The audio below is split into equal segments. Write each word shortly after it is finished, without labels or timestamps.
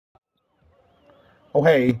Oh,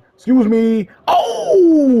 hey, excuse me.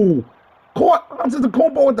 Oh! Caught onto the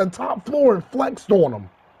combo at the top floor and flexed on him.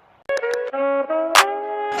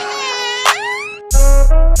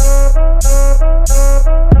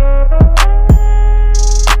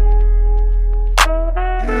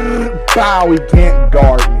 Bow, he can't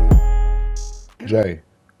guard me. Jay,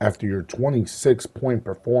 after your 26-point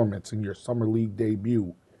performance in your Summer League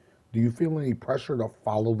debut, do you feel any pressure to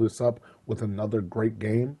follow this up with another great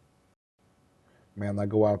game? Man, I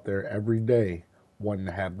go out there every day wanting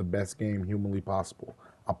to have the best game humanly possible.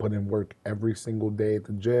 I put in work every single day at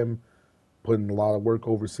the gym, putting a lot of work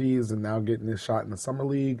overseas, and now getting this shot in the Summer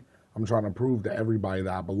League. I'm trying to prove to everybody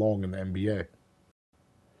that I belong in the NBA.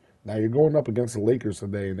 Now, you're going up against the Lakers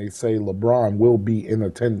today, and they say LeBron will be in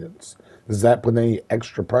attendance. Does that put any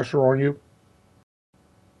extra pressure on you?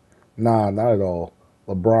 Nah, not at all.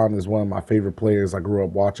 LeBron is one of my favorite players. I grew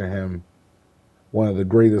up watching him. One of the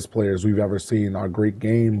greatest players we've ever seen. Our great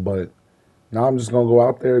game, but now I'm just going to go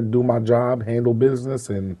out there, do my job, handle business,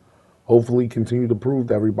 and hopefully continue to prove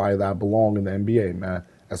to everybody that I belong in the NBA, man.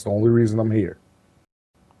 That's the only reason I'm here.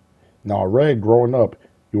 Now, I read growing up,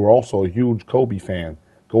 you were also a huge Kobe fan.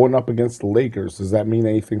 Going up against the Lakers, does that mean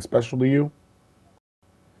anything special to you?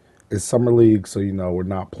 It's Summer League, so we're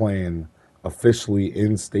not playing officially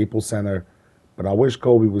in Staples Center, but I wish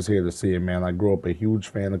Kobe was here to see it, man. I grew up a huge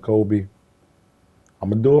fan of Kobe. I'm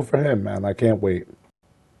going to do it for him, man. I can't wait.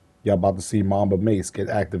 Y'all about to see Mamba Mase get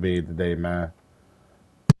activated today, man.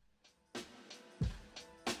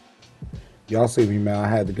 Y'all see me, man. I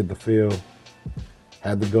had to get the feel.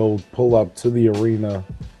 Had to go pull up to the arena,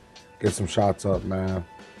 get some shots up, man.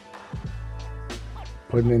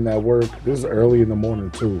 Putting in that work. This is early in the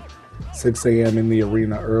morning, too. 6 a.m. in the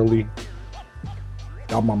arena early.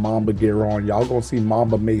 Got my Mamba gear on. Y'all gonna see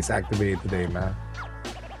Mamba Mase activated today, man.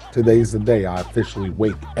 Today's the day I officially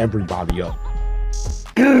wake everybody up.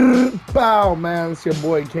 Bow, man. It's your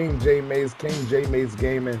boy King J Mase, King J Mase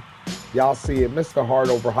Gaming. Y'all see it, Mr. Hard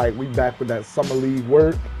Over Hype. We back with that Summer League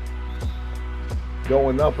work.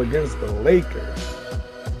 Going up against the Lakers.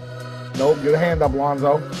 Nope, get a hand up,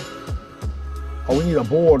 Lonzo. Oh, we need a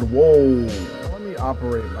board. Whoa. Let me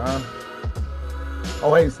operate, man.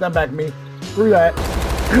 Oh, hey, step back me. Through that.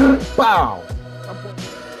 Bow.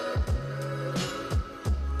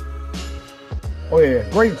 Oh, yeah.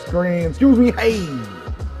 Great screen. Excuse me. Hey.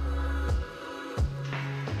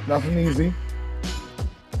 Nothing easy.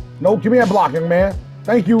 Nope, give me that blocking, man.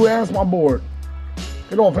 Thank you, man. That's my board.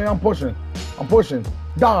 Get off, man. I'm pushing. I'm pushing.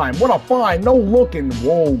 Dime. What a find. No looking.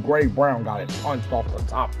 Whoa, Gray Brown got it punched off the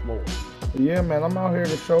top floor. Yeah, man. I'm out here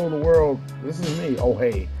to show the world. This is me. Oh,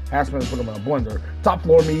 hey. Hassman put him in a blender. Top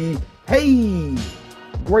floor me. Hey.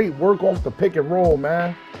 Great work off the pick and roll,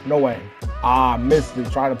 man. No way. Ah, missed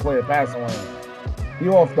it. Try to play a pass on him.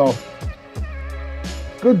 You off, though.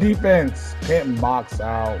 Good defense. Can't box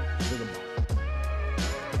out.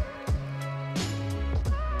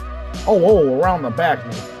 Oh, around the back,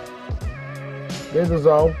 man. There's the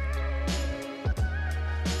zone.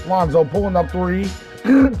 Lonzo pulling up three.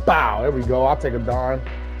 Bow. There we go. I'll take a dime.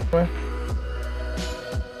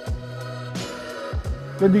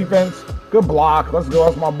 Good defense. Good block. Let's go.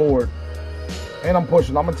 That's my board. And I'm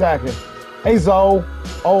pushing. I'm attacking. Hey, Zoe.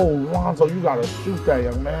 Oh, Lonzo, you got to shoot that,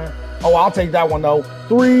 young man. Oh, I'll take that one, though.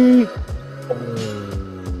 Three.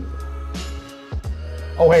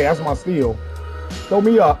 Oh, hey, that's my steal. Throw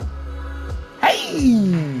me up.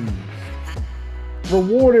 Hey!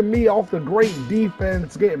 Rewarding me off the great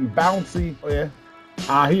defense, getting bouncy. Oh, yeah.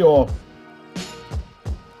 Ah, he off.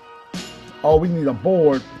 Oh, we need a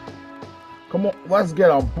board. Come on, let's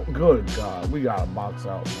get a... Good God, we got to box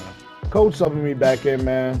out, man. Coach subbing me back in,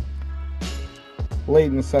 man. Late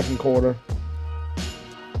in the second quarter.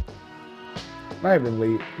 Not even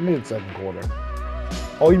late, mid-second quarter.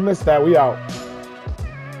 Oh, you missed that. We out.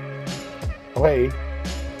 Oh, hey.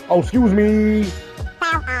 Oh, excuse me.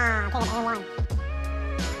 Foul. Take it, and one.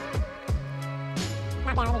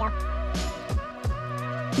 Not there, let me go.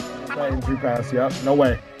 That entry pass, yep. No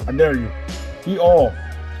way. I dare you. He off.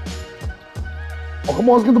 Oh, come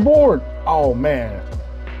on, let's get the board. Oh, man.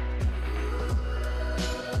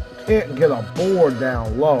 Can't get a board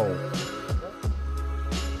down low.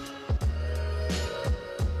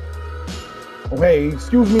 Oh, hey,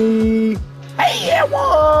 excuse me. Hey, yeah,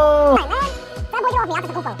 one. Hey, man. That boy, you're off me.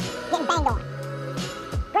 Opposite Kupo. Getting banged on.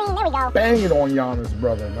 Green, there we go. Bang it on Giannis,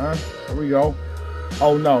 brother, man. There we go.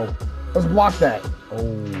 Oh, no. Let's block that.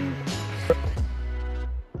 Oh.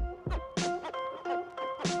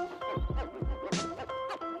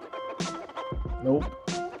 Nope.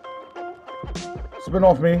 Spin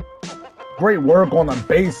off me. Great work on the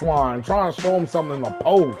baseline. Trying to show him something in the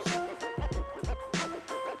post.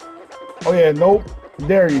 Oh yeah, nope.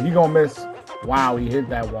 Dare you, he gonna miss. Wow, he hit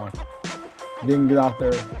that one. Didn't get out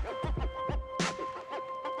there.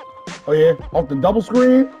 Oh yeah, off the double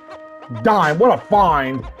screen. Dime, what a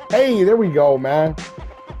find. Hey, there we go, man.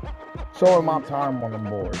 Showing my time on the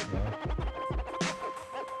boards, man.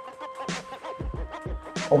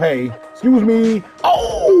 Oh hey, excuse me.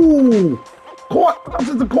 Oh! Caught, that's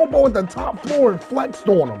just a combo at the top floor and flexed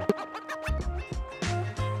on him.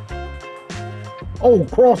 Oh,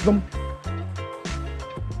 crossed him.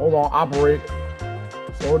 Hold on, operate.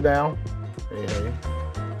 Slow it down. Hey, hey.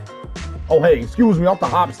 Oh, hey, excuse me, off the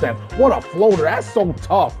hop step. What a floater. That's so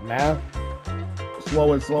tough, man.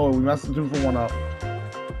 Slow it, slow it. We messed the 2-for-1 up.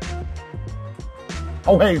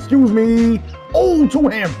 Oh, hey, excuse me. Oh,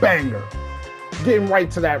 two-hand banger. Getting right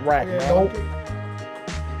to that rack, man. Nope.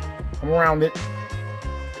 I'm around it.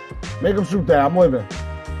 Make him shoot that. I'm living.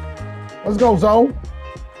 Let's go, Zoe.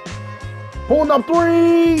 Pulling up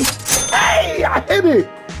three. Hey, I hit it.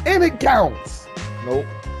 And it counts. Nope.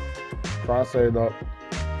 Try to set it up.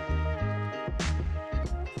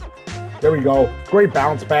 There we go. Great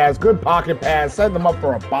bounce pass. Good pocket pass. Setting them up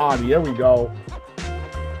for a body. There we go.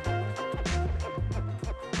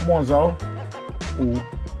 Come on, Zoe. Ooh.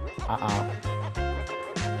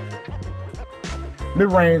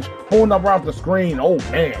 Mid-range. Pulling up right off the screen. Oh,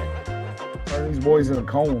 man. Turn these boys into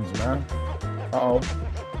cones, man. Uh-oh.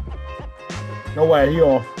 No way. He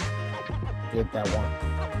off. Get that one.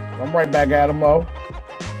 I'm right back at him, though.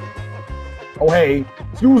 Oh, hey.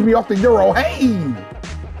 Excuse me, off the Euro. Hey!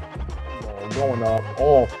 Oh, going up.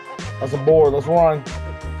 Oh, that's a board. Let's run.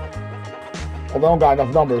 Oh, they don't got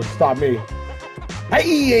enough numbers to stop me.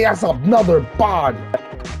 Hey, that's another body.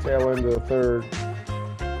 Tail into the third.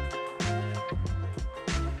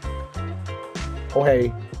 Oh,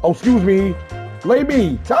 hey. Oh, excuse me. Lay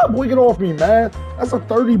me. Tell boy, get off me, man. That's a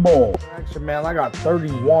 30 ball. Action, man. I got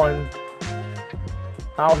 31.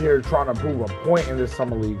 Out here trying to prove a point in this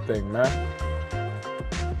summer league thing, man.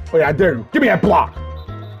 Oh yeah, I dare you. Give me that block.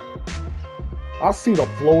 I see the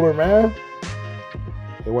floater, man.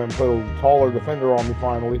 They went and put a taller defender on me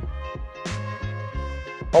finally.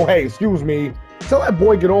 Oh hey, excuse me. Tell that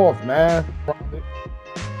boy get off, man.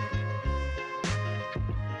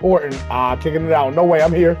 Orton, kicking it out. No way,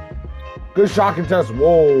 I'm here. Good shot contest.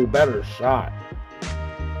 Whoa, better shot.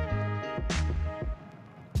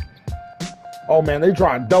 Oh man, they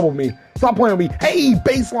trying to double me. Stop playing with me. Hey,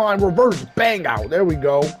 baseline reverse bang out. There we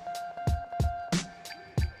go.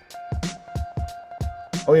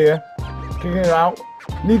 Oh yeah, kicking it out.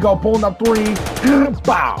 Nico pulling up three.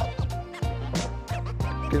 Bow.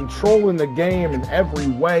 Controlling the game in every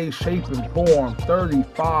way, shape, and form.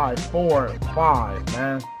 35, 4, 5,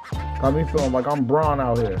 man. Got me feeling like I'm Braun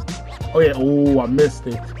out here. Oh yeah, ooh, I missed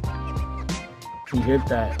it. He hit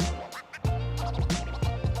that.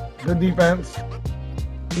 Good defense.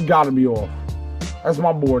 He gotta be off. That's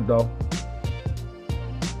my board though.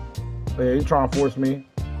 But yeah, he's trying to force me.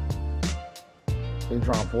 He's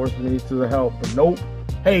trying to force me to the help, but nope.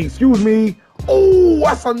 Hey, excuse me. Oh,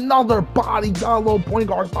 that's another body. Tell a little point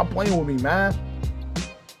guard, stop playing with me, man.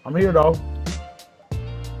 I'm here though.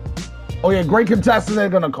 Oh yeah, great contestant. They're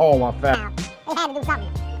gonna call off that. They had to do something.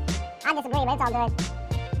 I disagree, but it's all good.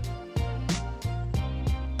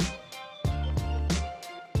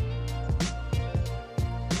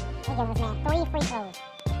 They give this man 3 free throws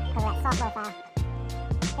because of that soft profile.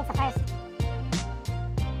 It's the first.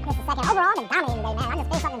 It's the second. Overall, I've been dominating today, man. I just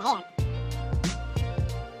threw something in the air.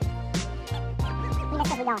 He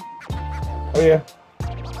missed us, we going. Oh yeah.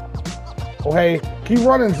 Oh hey, keep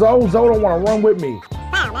running, Zoe. Zoe don't want to run with me.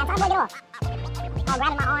 Foul, man. Try to get off. Oh,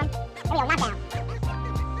 grabbing my arm. There we go, knockdown.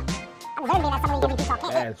 I'm deserving being that somebody give me 2 talk.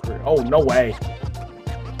 That's great. Oh, no way.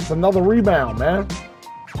 It's another rebound, man.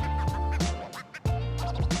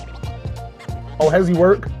 Oh, has he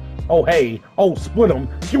work? Oh, hey. Oh, split him.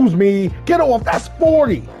 Excuse me. Get off. That's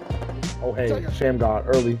 40. Oh, hey. Sham got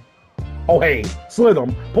early. Oh, hey. Slid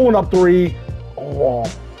him. Pulling up 3. Oh.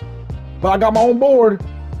 But I got my own board.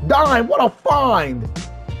 Dime. What a find.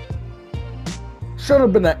 Should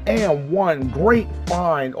have been an and-1. Great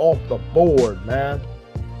find off the board, man.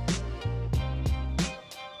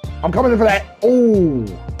 I'm coming in for that. Oh.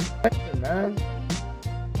 Man.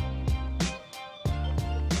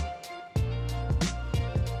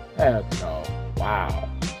 Heck no. Wow.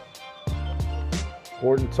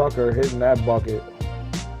 Gordon Tucker hitting that bucket.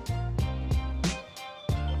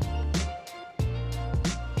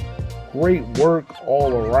 Great work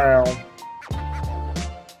all around.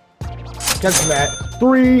 Catching that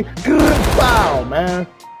 3. Good foul, man.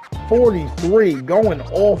 43 going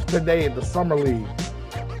off today in the Summer League.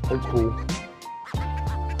 That's cool.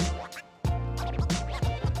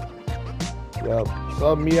 Yep.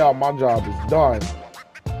 Sub me out. My job is done.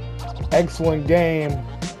 Excellent game.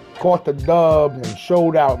 Caught the dub and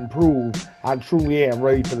showed out and proved I truly am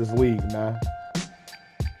ready for this league, man.